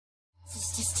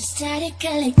Static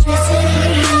electricity.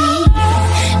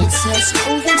 It's us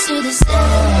moving to the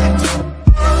sound.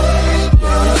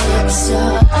 Your lips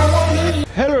are all I need.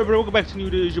 Hello everybody, welcome back to new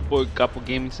video. It's your boy Capo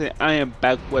Gaming. Today I am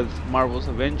back with Marvel's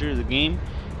Avengers, the game.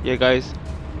 Yeah guys,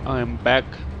 I am back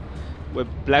with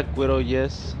Black Widow,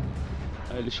 yes.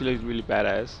 She looks really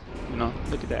badass, you know,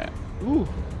 look at that. Ooh.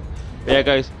 But yeah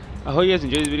guys, I hope you guys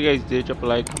enjoyed this video. Guys, did drop a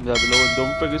like, comment down below, and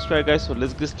don't forget to subscribe guys. So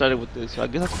let's get started with this. So I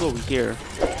guess I have to go over here.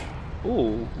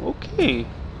 Oh, okay.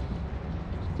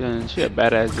 Then she a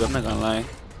badass dude, I'm not gonna lie.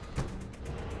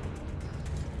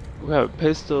 We have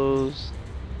pistols.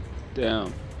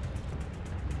 Damn.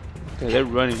 Okay, they're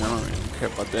running. I don't really care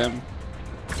about them.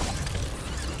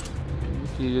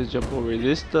 You just jump over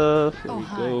this stuff. There we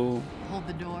go. Hold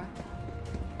the door.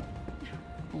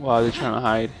 Wow, they're trying to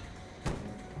hide.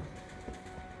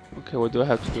 Okay, what do I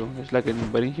have to do? There's like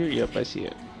anybody here? Yep, I see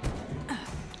it.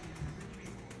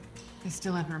 They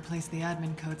still haven't replaced the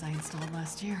admin codes I installed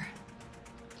last year.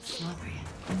 Sloppy.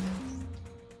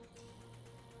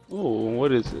 Oh,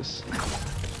 what is this?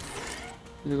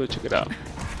 Let me go check it out.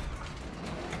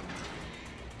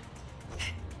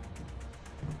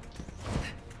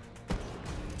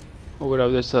 Oh,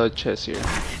 whatever, there's a chest here.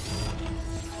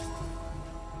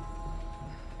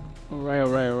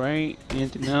 Alright.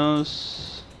 Anything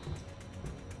else?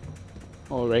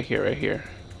 Oh, right here.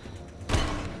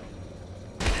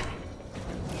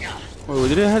 Oh, what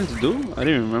did it have to do? I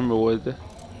didn't remember what the...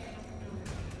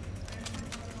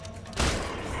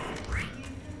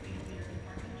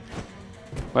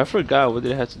 I forgot what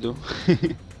did it have to do.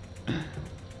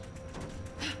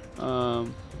 I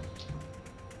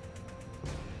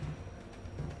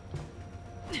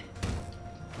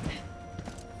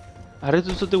had to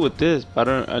do something with this, but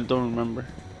I don't remember.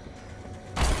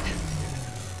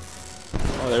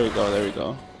 Oh, there we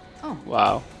go. Oh,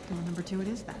 wow. door number 2 it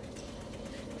is then.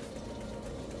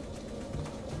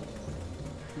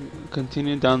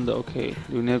 Continue down the... okay,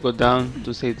 you need to go down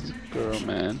to save this girl,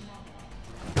 man.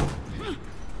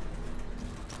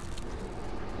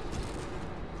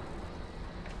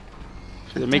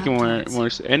 They're making more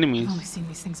enemies. I've only seen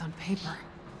these things on paper.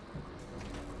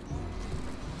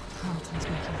 Carlton's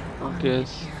making an army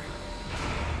guess. here.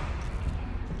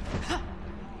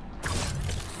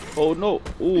 Oh no!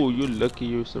 Oh, you lucky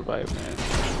you survived, man.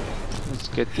 Let's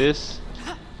get this.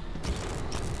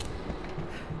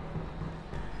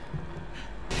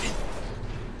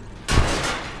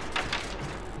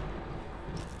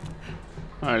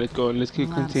 Alright, let's go. Let's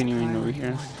keep continuing over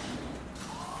here.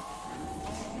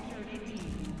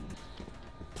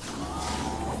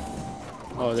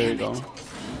 Oh, there you go.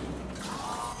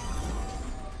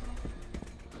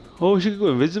 Oh, she could go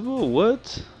invisible?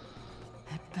 What?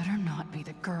 That better not be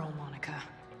the girl, Monica.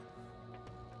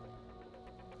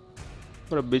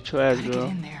 What a bitch ass Gotta girl.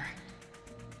 get in there.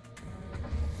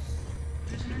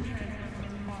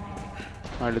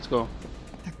 Alright, let's go.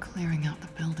 They're clearing out the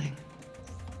building.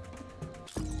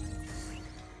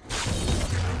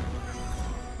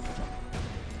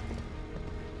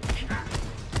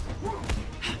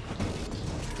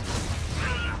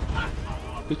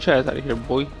 Get your ass out of here,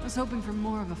 boy. I was hoping for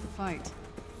more of a fight.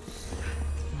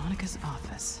 Monica's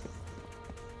office.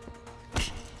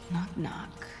 Knock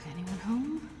knock. Anyone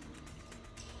home?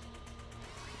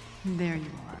 There you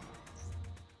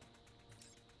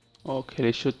are. Okay,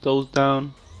 they shoot those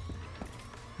down.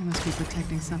 I must be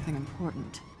protecting something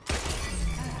important.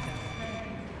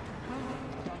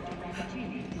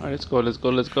 Alright, let's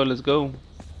go.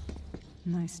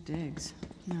 Nice digs.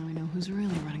 Now I know who's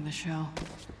really running the show.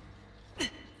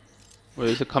 Well,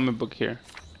 there's a comic book here.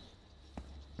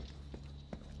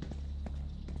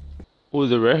 Oh,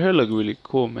 the red hair look really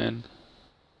cool, man.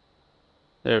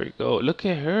 There we go. Look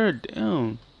at her,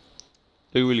 damn.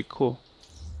 Look really cool.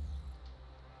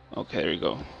 Okay, there we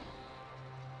go.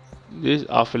 This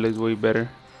outfit looks way better.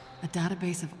 A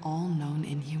database of all known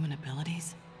inhuman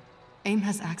abilities? AIM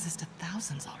has access to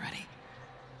thousands already.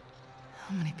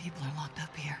 How many people are locked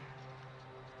up here?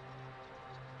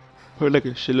 Or like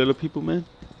a shitload of people, man.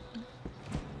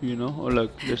 You know? Oh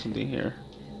look, there's something here.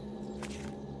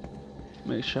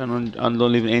 Make sure I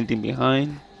don't leave anything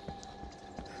behind.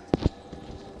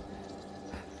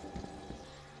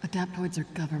 Adaptoids are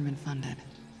government funded.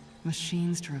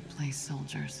 Machines to replace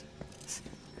soldiers.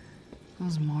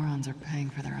 Those morons are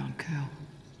paying for their own coup.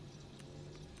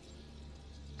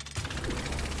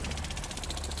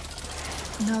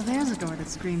 Now there's a door that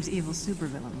screams evil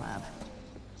supervillain lab.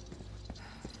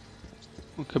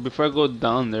 Okay, before I go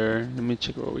down there, let me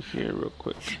check over here real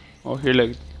quick. Oh,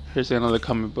 here's another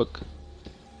comic book.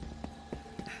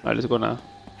 Alright, let's go now.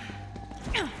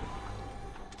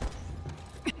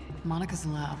 Monica's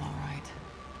lab, all right.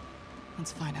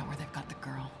 Let's find out where they've got the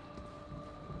girl.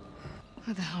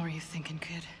 What the hell are you thinking,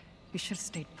 kid? You should have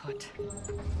stayed put.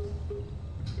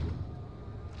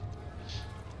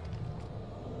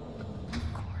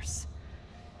 Of course.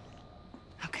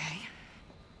 Okay.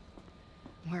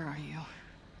 Where are you?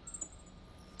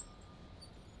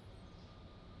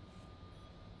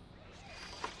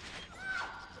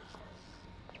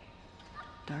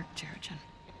 Dark Jerrigan.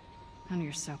 None of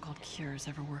your so-called cures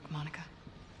ever work, Monica.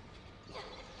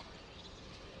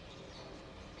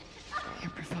 You're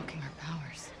provoking her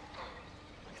powers.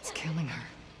 It's killing her.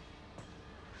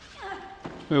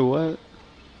 Wait, what?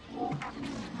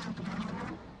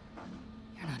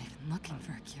 You're not even looking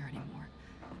for a cure anymore.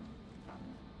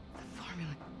 The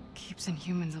formula keeps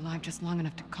inhumans alive just long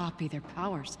enough to copy their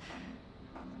powers.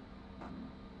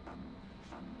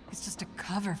 It's just a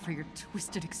cover for your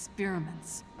twisted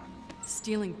experiments.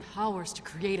 Stealing powers to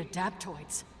create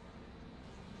adaptoids.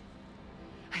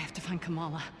 I have to find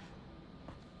Kamala.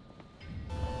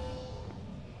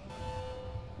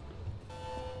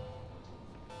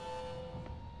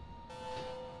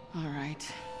 All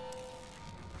right.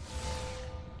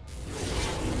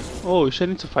 Oh, should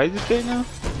I need to fight this guy now?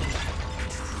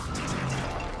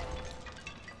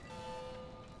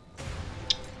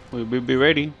 We'll be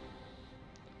ready.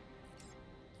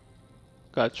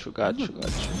 Got you. I don't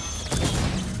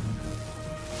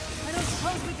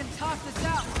suppose we can talk this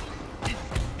out.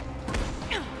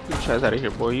 Get your ass out of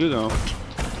here, boy. You gonna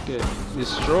get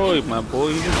destroyed, my boy.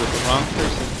 You with the wrong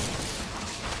person.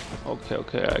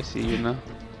 Okay, I see you now.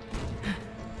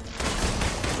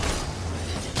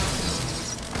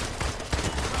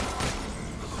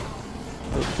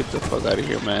 Let's get the fuck out of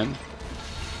here, man.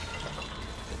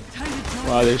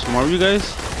 Wow, there's more of you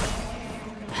guys?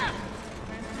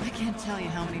 I can't tell you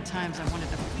how many times I wanted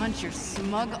to punch your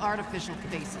smug artificial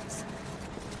faces.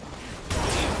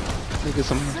 Let's get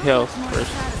some health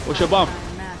first. What's your bomb?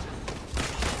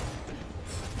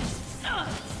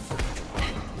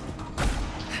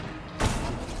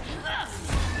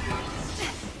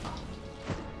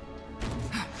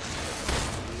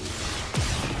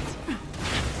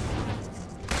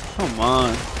 Come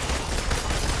on.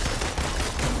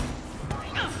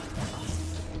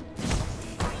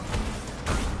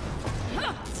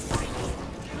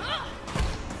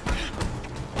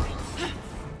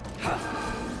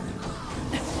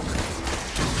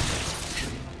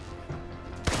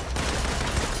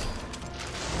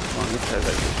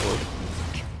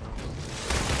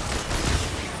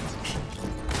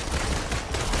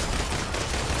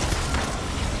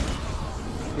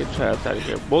 Get your ass out of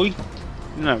here, boy.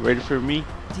 You're not ready for me.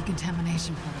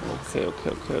 Decontamination protocols.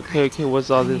 Okay. What's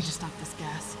all I need to this? stop this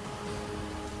gas.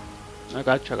 I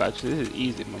got you. This is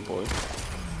easy, my boy.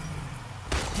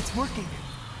 It's working.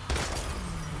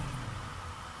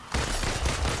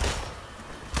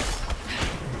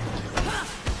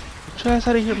 Get your ass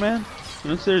out of here, man.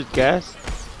 You know there's gas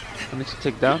I need to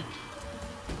take down.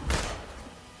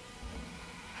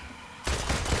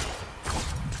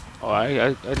 Oh, I need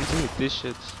to hit this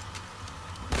shit.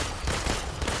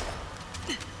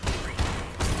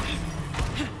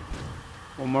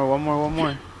 One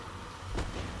more.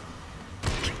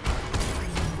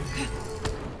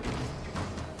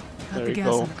 Got There the you gas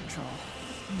go. under control.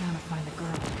 Now to find the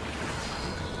girl.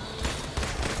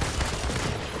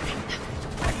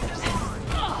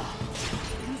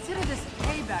 Consider this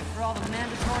payback for all the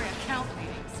mandatory account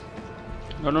meetings.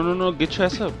 No. Get your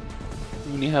ass up.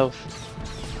 You need health.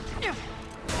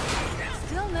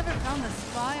 Still never found the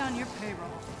spy on your payroll.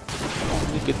 Let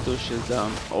me get those shits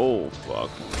down. Oh, fuck.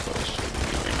 I'm so shooting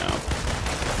me right now.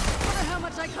 Wonder how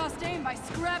much I cost AIM by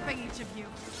scrapping each of you.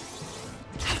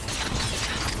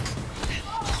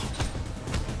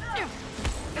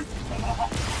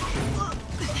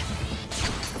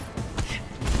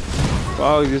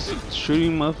 Wow, these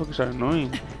shooting motherfuckers are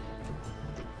annoying.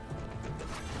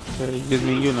 Okay, just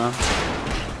me and you now.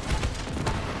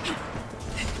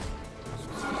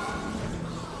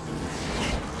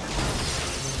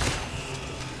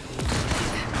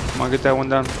 Come on, get that one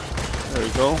down. There we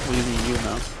go. We're using you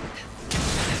now.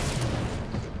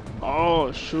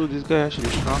 Oh, shoot, this guy actually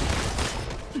is strong.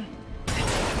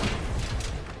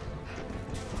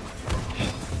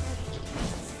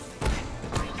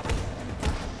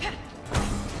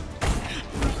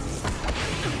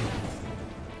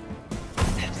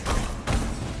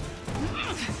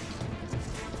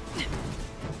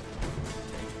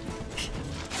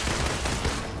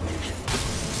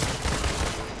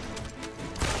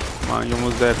 Come on, you're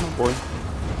almost dead, my boy.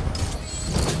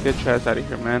 Get your ass out of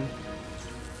here, man.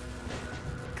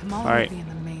 Kamala Alright. will be in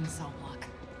the main cell block.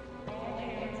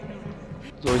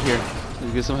 Let's go here.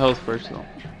 Let's get some health first, though.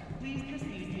 Please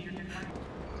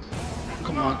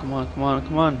Come on, come on, come on,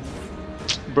 come on.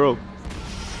 Bro.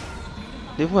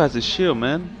 Devo has a shield,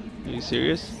 man. Are you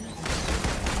serious?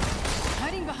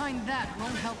 Hiding behind that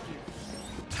won't help you.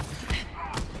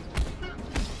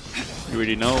 You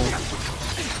already know.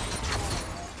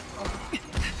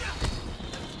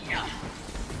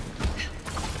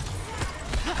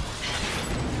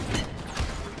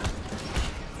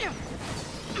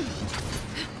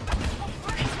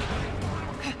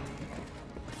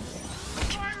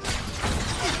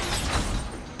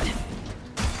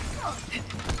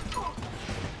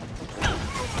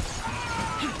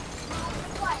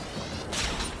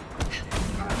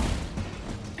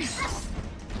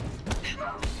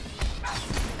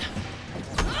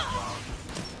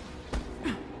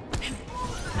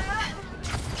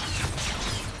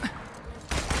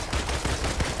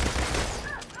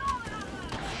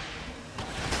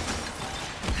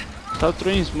 Stop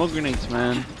throwing smoke grenades,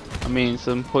 man. I mean,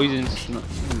 some poison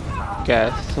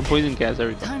gas. Some poison gas,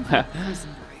 everything. Time for a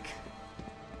prison break.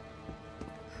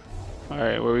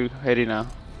 Alright, where are we heading now?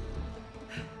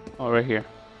 Oh, right here.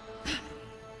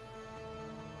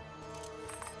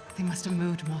 They must have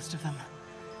moved most of them.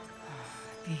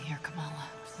 Be here, Kamala,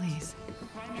 please.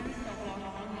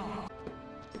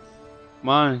 Come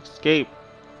on, escape.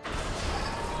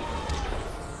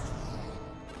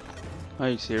 Are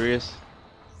you serious?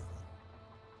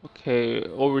 Okay,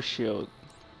 overshield.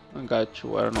 I got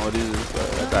you. I don't know what it is,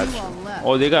 but I got you.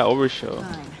 Oh, they got overshield.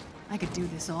 Fine. I could do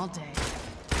this all day.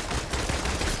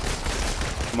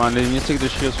 Come on, let me take the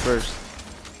shields first.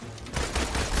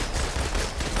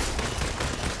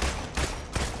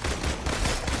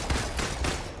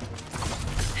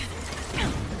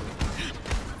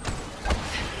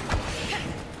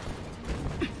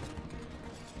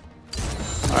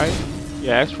 Alright,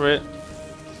 yeah, ask for it.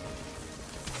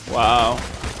 Wow.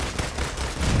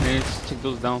 I need to take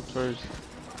those down first.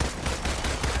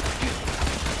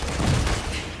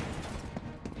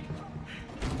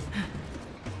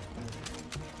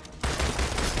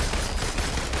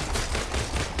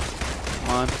 Come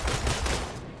on.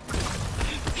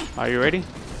 Are you ready?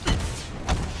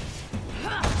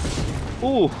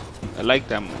 Ooh, I like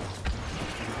that move.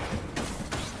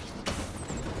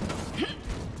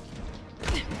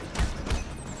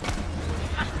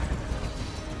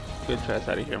 Get your ass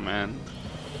out of here, man.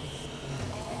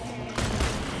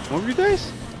 Move, you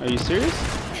guys? Are you serious?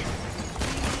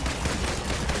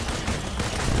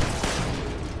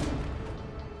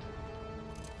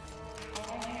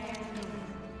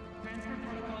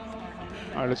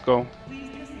 Alright, let's go.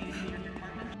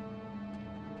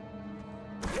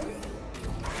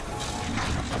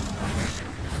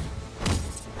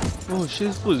 Oh shit,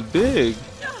 this was big.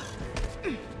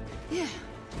 Yeah,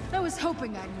 I was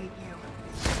hoping I'd meet you.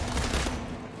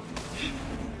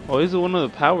 Oh, this is one of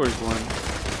the powers one.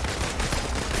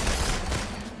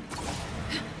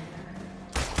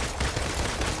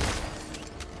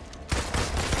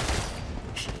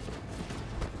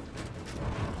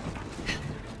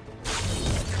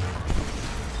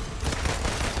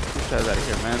 Get your ass out of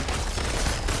here, man.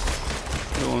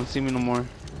 You won't see me no more.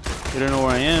 You don't know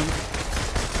where I am.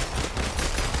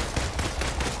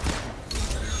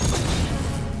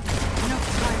 No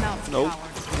timeouts, Nope.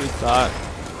 coward. We thought.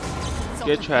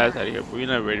 Get your ass out of here, bro. You're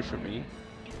not ready for me.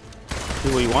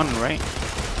 Do what you want, right?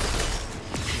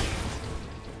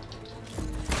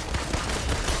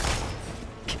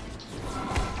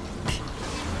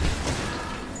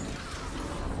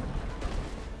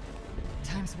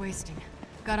 Time's wasting.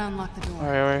 Gotta unlock the door.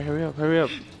 Alright, hurry up, hurry up.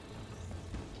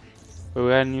 Wait,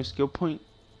 we had a new skill point?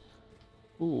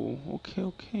 Ooh, okay,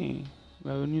 okay.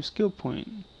 We have a new skill point.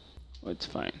 Well, it's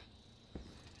fine.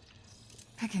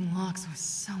 Picking locks was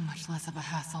so much less of a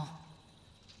hassle.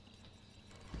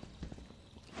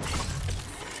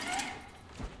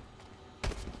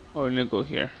 Oh, we're gonna go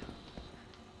here.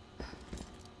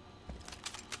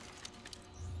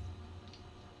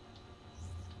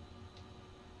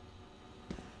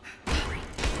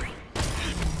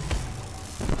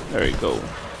 There we go.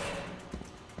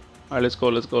 Alright, let's go,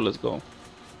 let's go, let's go.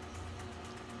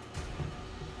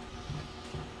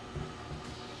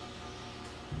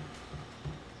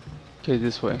 Okay,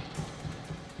 this way.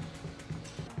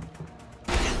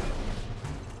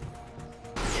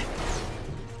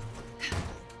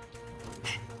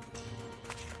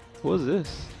 What was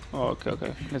this? Oh, okay,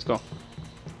 okay. Let's go.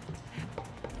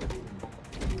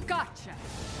 Gotcha!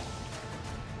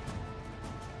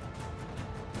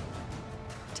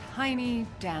 Tiny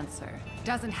dancer.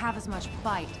 Doesn't have as much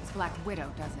bite as Black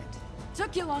Widow, does it?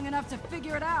 Took you long enough to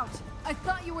figure it out. I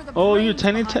thought you were the Oh, you brains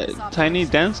tiny behind this tiny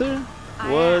operation. dancer?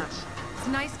 I What? am. It's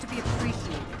nice to be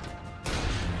appreciated.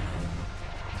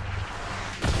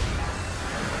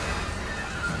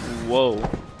 whoa.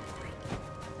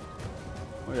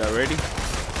 Are y'all ready?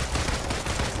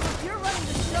 You're running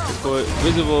the show. Go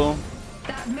visible.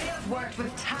 That may have worked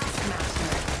with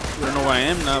Taskmaster. You don't know where I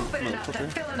am now, Stupid enough to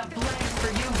motherfucker. fill in a blank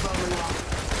for you, Beaumont.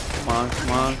 Come on,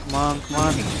 come on, come on, come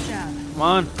on. Come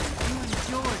on.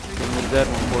 Give me that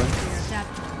one, boy.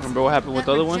 Remember what happened with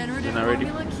the other one? You're not ready.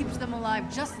 Formula keeps them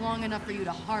alive just long enough for you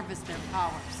to harvest their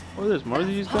powers. Oh, there's more of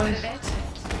these Part guys? of it.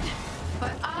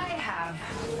 But I have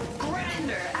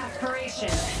grander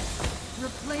aspirations.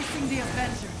 Replacing the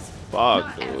Avengers. Fuck,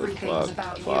 Not dude. everything's Fuck,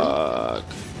 about you. fuck.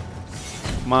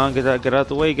 Come on, get out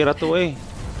the way, get out the way.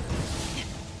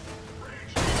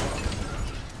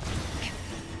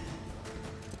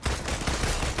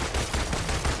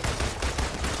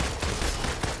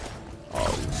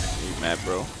 Oh, you mad,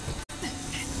 bro.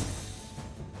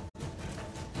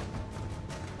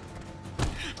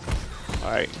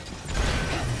 Alright.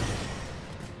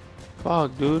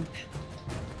 Fuck, dude.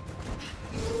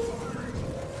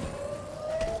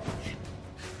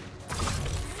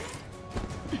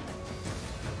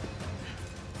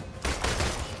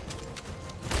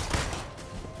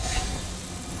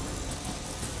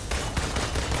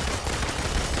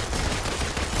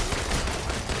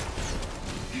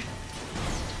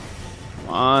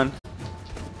 Come on.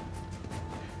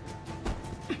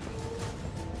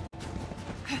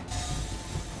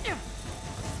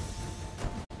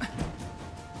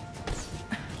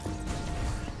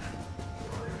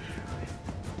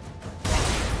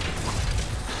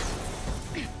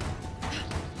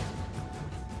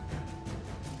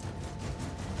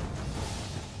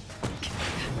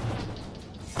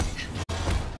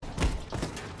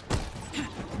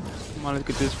 Come on, let's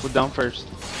get this foot down first.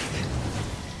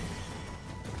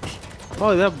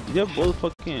 Oh, they're both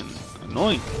fucking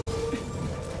annoying.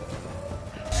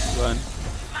 Run.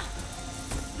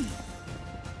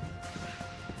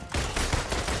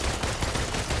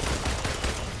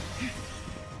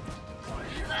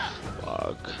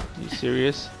 Fuck. Are you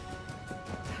serious?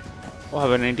 Oh, I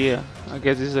have an idea. I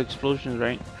guess this is explosions,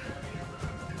 right?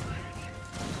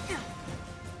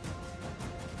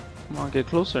 Come on, get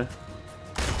closer.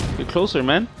 Get closer,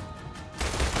 man.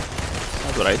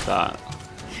 That's what I thought.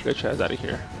 Get your ass out of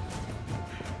here.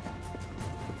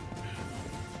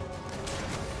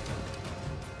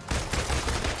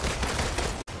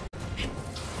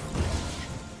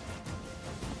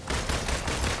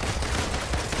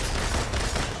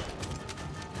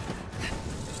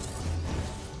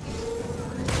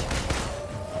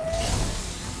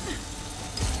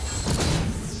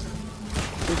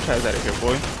 Get your ass out of here,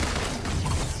 boy.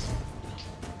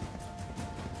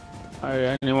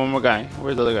 Alright, I need one more guy.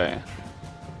 Where's the other guy?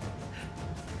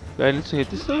 Do I need to hit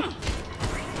this stuff?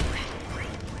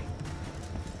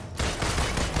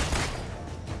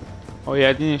 Oh yeah,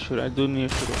 I need to shoot it. I do need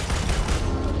to shoot it.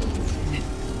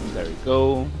 There we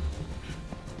go.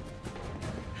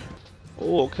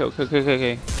 Oh, okay.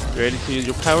 You ready to use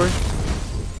your power?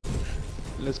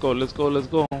 Let's go.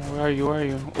 Where are you?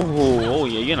 Oh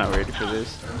yeah, you're not ready for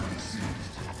this.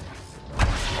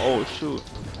 Oh shoot.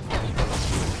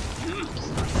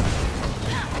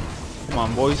 Come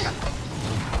on, boys.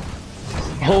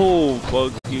 Oh,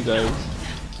 fuck you guys.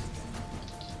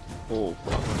 Oh,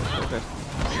 fuck. Okay.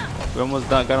 We almost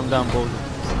got him down, both.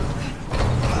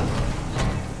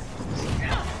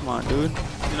 Come on, dude.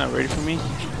 You're not ready for me?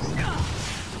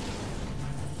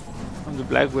 I'm the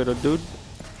Black Widow, dude.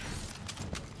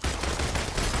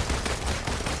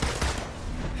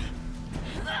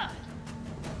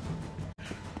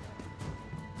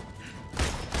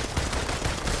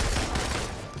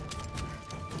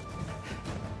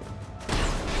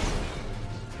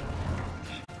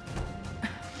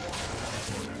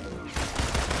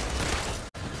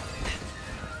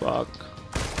 Fuck.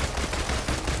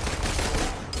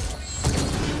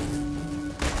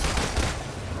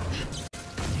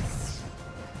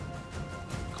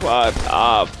 What?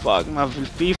 Ah, fuck. My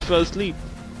feet fell asleep.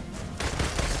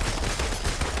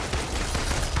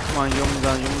 Come on, you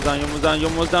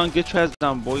almost down. Get your ass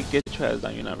down, boy. Get your ass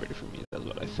down. You're not ready for me. That's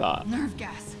what I thought. Nerve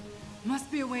gas.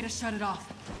 Must be a way to shut it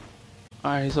off.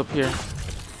 Alright, he's up here.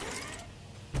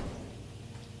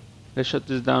 Let's shut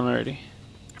this down already.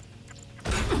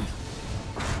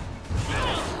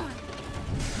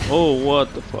 Oh,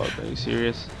 what the fuck? Are you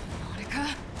serious?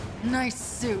 Monica, nice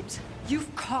suit.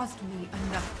 You've caused me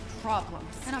enough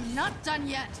problems. And I'm not done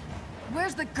yet.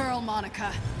 Where's the girl,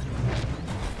 Monica?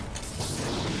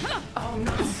 Oh,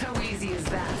 not so easy as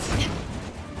that.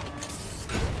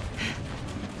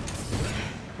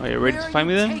 Are you ready to find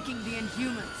me then? Taking the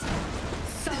Inhumans.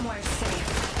 Somewhere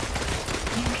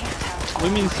safe. You can't have What do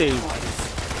you mean all safe? my boys.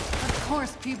 Of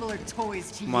course people are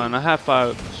toys to you. Come on, I have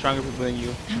 5 stronger people than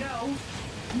you. No,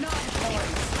 not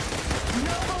toys.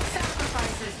 Noble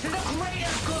sacrifices to the greater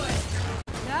good.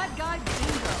 That guy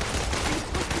Bingo. Are you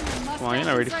twisting your mustache Come on, you're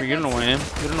not ready for inside you. You don't know who I am.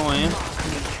 You don't know who I am.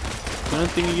 You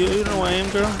don't think you don't know who I am,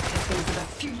 girl? Into the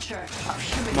future of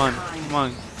Come on, humankind. come on.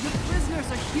 Your prisoners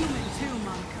are human too,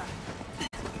 Monica.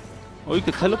 Oh, you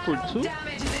could teleport too?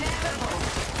 Damage is inevitable.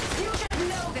 You should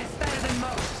know this better than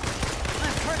most.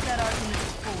 I've heard that argument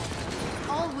before.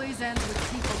 Always ends with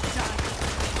people dying.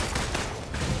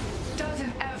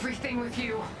 Doesn't everything with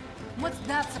you? What's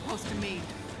that supposed to mean?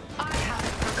 I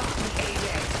haven't forgotten AJ.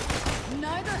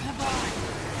 Neither have I.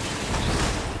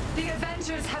 The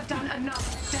Avengers have done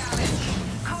enough damage,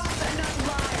 caused enough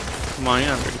lives. Come on, you're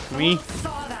not ready for me. We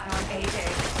saw that on AJ.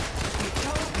 We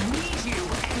don't need you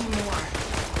anymore.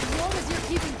 As long as you're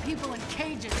keeping people in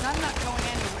cages, I'm not going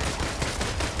anywhere.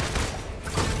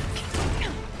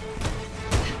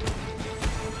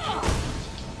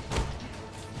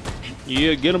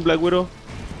 Yeah, get him, Black Widow.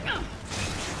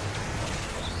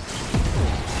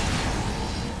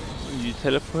 You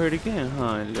teleported again,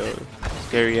 huh? Little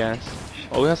scary ass.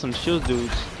 Oh, we have some shield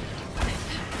dudes.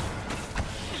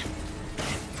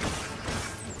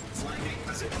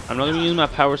 I'm not gonna use my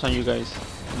powers on you guys.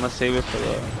 I'm gonna save it for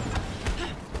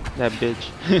that bitch.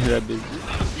 That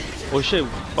bitch. Oh shit,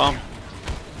 bomb.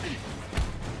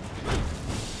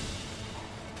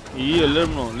 Yeah, let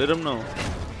him know. Let him know.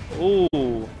 Oh.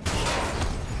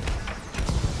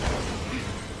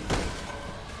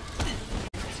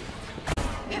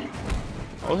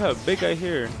 Oh, we have a big guy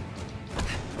here.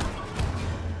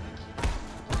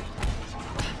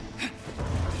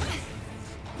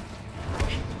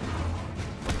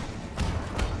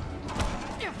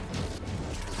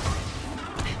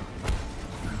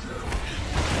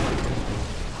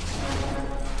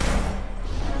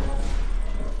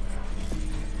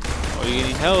 Oh, you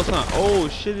getting health, huh? Oh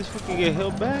shit, this fucking get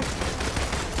health back.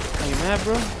 Are you mad,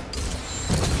 bro?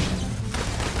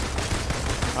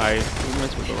 Alright, we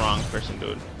messed with the wrong person,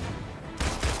 dude.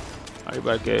 Alright, you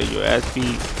about to get your ass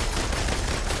beat.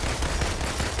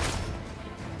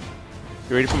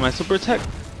 You ready for my super attack?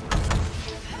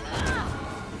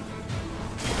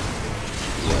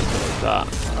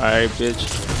 Alright,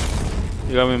 bitch.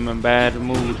 You got me in my bad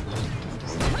mood.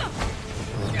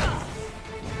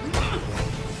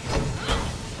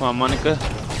 Come on, Monica.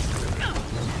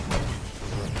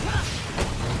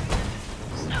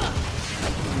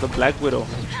 The Black Widow.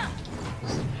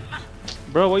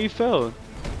 Bro, why you fell?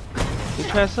 Get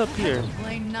your ass up here.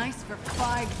 Play nice for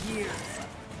 5 years.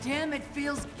 Damn, it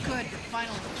feels good to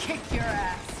finally kick your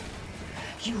ass.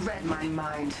 You read my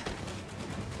mind.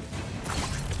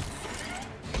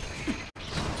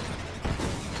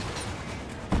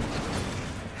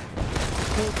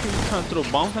 Okay, you trying to throw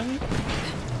bombs at me?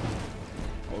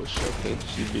 Oh shit, okay,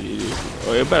 she did it.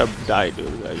 Oh, you better die,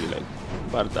 dude. You like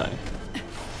about to die.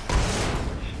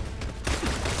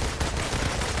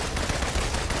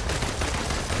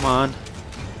 Come on.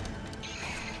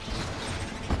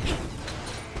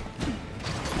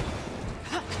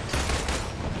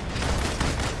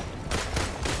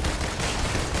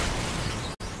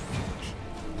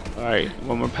 Alright,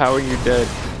 one more power, you're dead.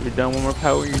 You're done, one more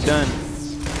power, you're done.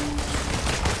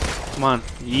 Come on.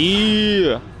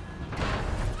 Yeah!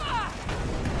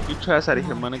 Get your ass out of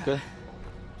here, Monica.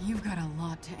 You've got a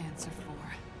lot to answer for.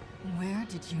 Where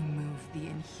did you move the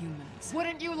Inhumans?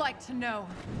 Wouldn't you like to know?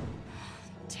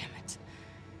 Damn it.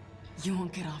 You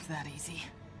won't get off that easy.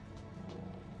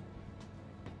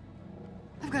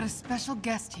 I've got a special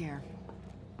guest here.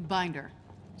 Binder.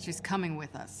 She's coming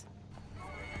with us.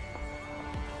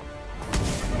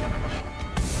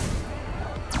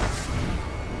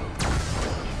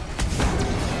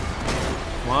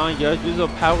 Come on, y'all, use your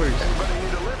powers.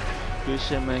 Good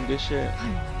shit, man, good shit.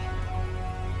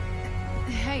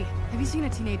 Hey, have you seen a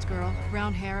teenage girl?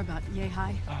 Brown hair, about yay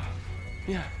high?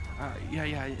 Yeah,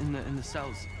 yeah, in the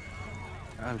cells.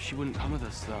 She wouldn't come with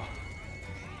us though.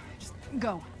 Just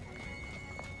go.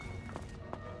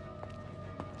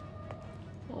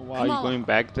 Oh, wow, you going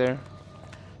back there?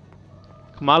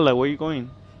 Kamala, where you going?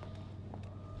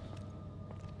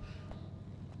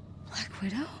 Black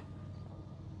Widow?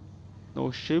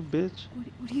 No shit, bitch.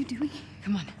 What are you doing?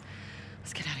 Come on,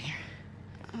 let's get out of here.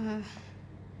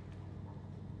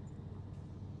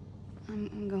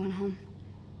 I'm going home.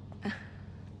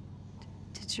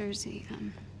 To Jersey.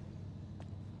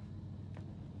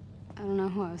 I don't know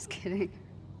who I was kidding.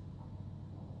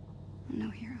 I'm no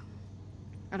hero.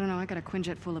 I don't know, I got a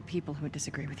Quinjet full of people who would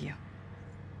disagree with you.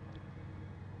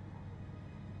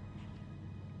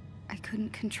 I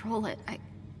couldn't control it. I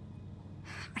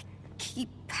keep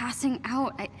passing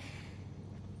out.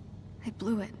 I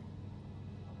blew it.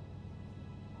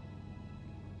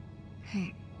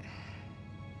 Hey.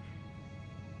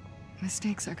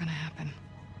 Mistakes are gonna happen.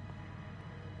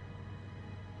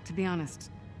 To be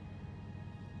honest,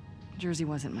 Jersey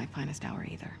wasn't my finest hour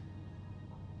either.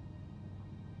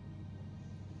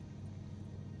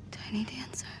 Tiny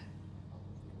Dancer.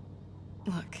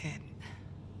 Look, kid.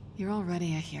 You're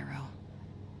already a hero.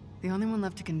 The only one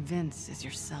left to convince is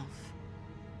yourself.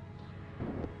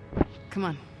 Come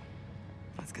on.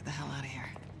 Let's get the hell out of here.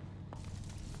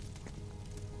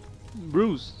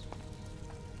 Bruce.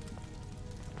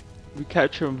 We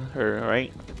capture her,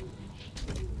 right?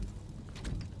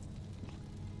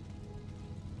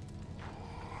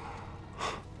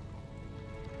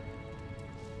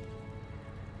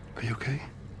 Are you okay?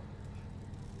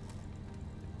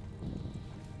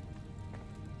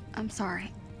 I'm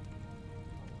sorry.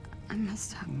 I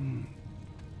messed up.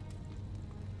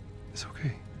 It's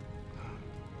okay.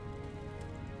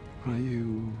 Why don't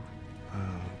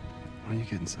you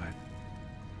get inside?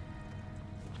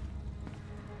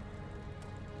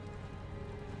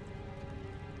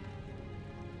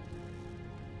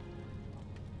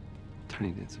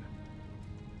 Tiny Dancer.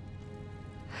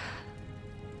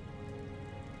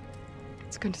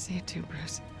 It's good to see you too,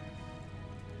 Bruce.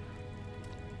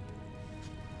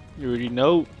 You already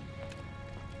know.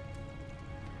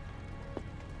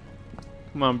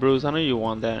 Come on, Bruce. I know you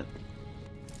want that.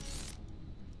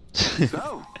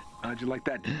 So, how'd you like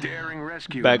that daring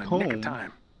rescue Back in the nick home. of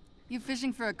time? You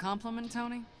fishing for a compliment,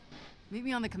 Tony? Meet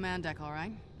me on the command deck, all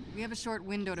right? We have a short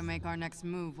window to make our next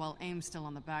move while Aim's still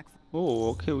on the back. Oh,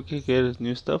 okay. We could get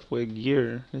new stuff with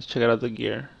gear. Let's check out the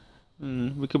gear.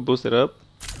 We could boost it up.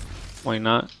 Why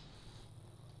not?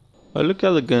 Oh, look at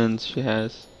all the guns she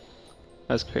has.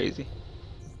 That's crazy.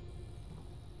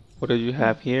 What do you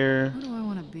have here? Who do I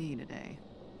want to be today?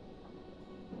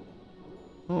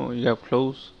 Oh, you have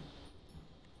clothes.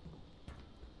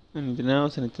 Anything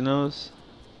else? Anything else?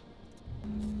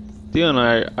 Dion,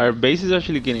 our base is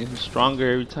actually getting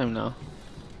stronger every time now.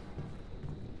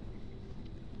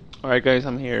 Alright guys,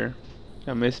 I'm here.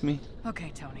 Y'all miss me?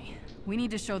 Okay, Tony. We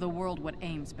need to show the world what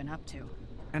Aim's been up to.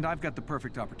 And I've got the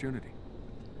perfect opportunity.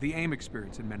 The AIM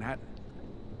experience in Manhattan.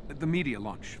 The media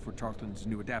launch for Tarleton's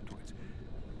new adaptoids.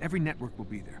 Every network will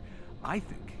be there. I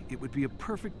think it would be a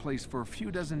perfect place for a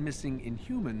few dozen missing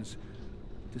Inhumans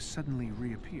to suddenly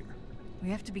reappear. We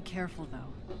have to be careful,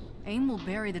 though. AIM will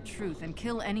bury the truth and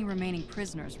kill any remaining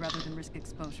prisoners rather than risk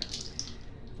exposure.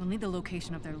 We'll need the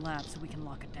location of their lab so we can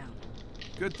lock it down.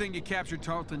 Good thing you captured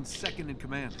Tarleton's second in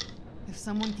command. If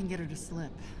someone can get her to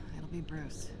slip, it'll be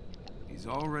Bruce. He's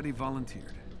already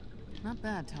volunteered. Not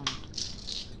bad, Tony.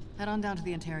 Head on down to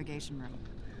the interrogation room.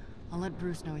 I'll let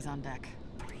Bruce know he's on deck.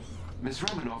 Miss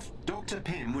Romanoff, Dr.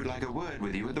 Pym would like a word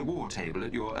with you at the war table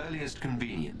at your earliest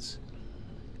convenience.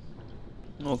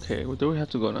 Okay, where do we have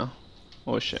to go now?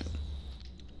 Oh shit.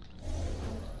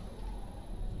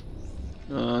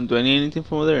 Do I need anything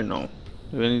from over there? No.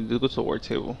 Do I need to go to the war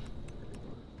table?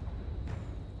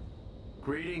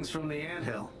 Greetings from the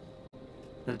anthill.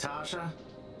 Natasha,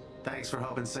 thanks for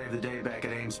helping save the day back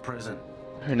at Ames prison.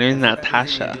 Her name's And for everything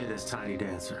Natasha. you did as Tiny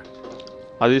Dancer.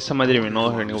 How did somebody even know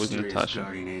I her wonder name who was mysterious Natasha?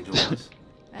 guardian angel was.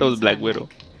 That was Black Anytime, Widow.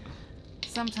 Nick.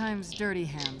 Sometimes dirty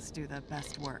hands do the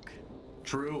best work.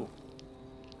 True.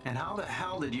 And how the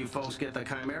hell did you folks get the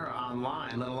Chimera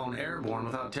online, let alone airborne,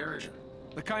 without Terrigen?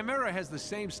 The Chimera has the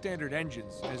same standard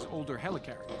engines as older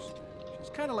helicarriers.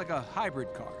 She's kind of like a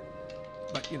hybrid car.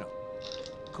 But, you know,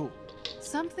 cool.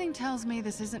 Something tells me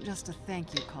this isn't just a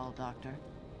thank you call, Doctor.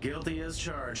 Guilty as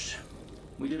charged.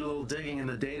 We did a little digging in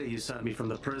the data you sent me from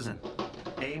the prison.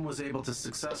 AIM was able to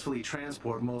successfully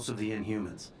transport most of the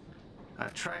Inhumans.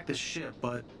 I've tracked the ship,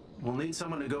 but we'll need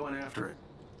someone to go in after it.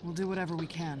 We'll do whatever we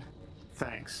can.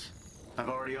 Thanks. I've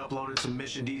already uploaded some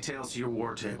mission details to your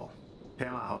war table.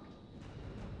 Pam out.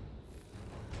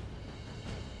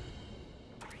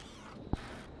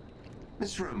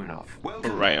 Miss Romanoff,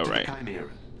 welcome Alright, to alright. the Chimera.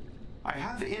 I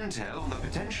have intel on the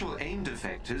potential AIM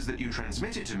defectors that you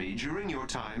transmitted to me during your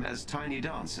time as Tiny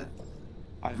Dancer.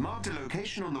 I've marked a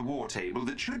location on the war table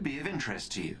that should be of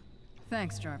interest to you.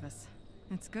 Thanks, Jarvis.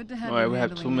 It's good to have Alright, you we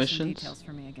have handling two mission missions. details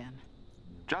for me again.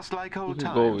 Just like We old can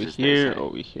times, go over as they here, say.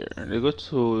 over here. Let's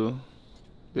go to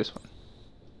this one.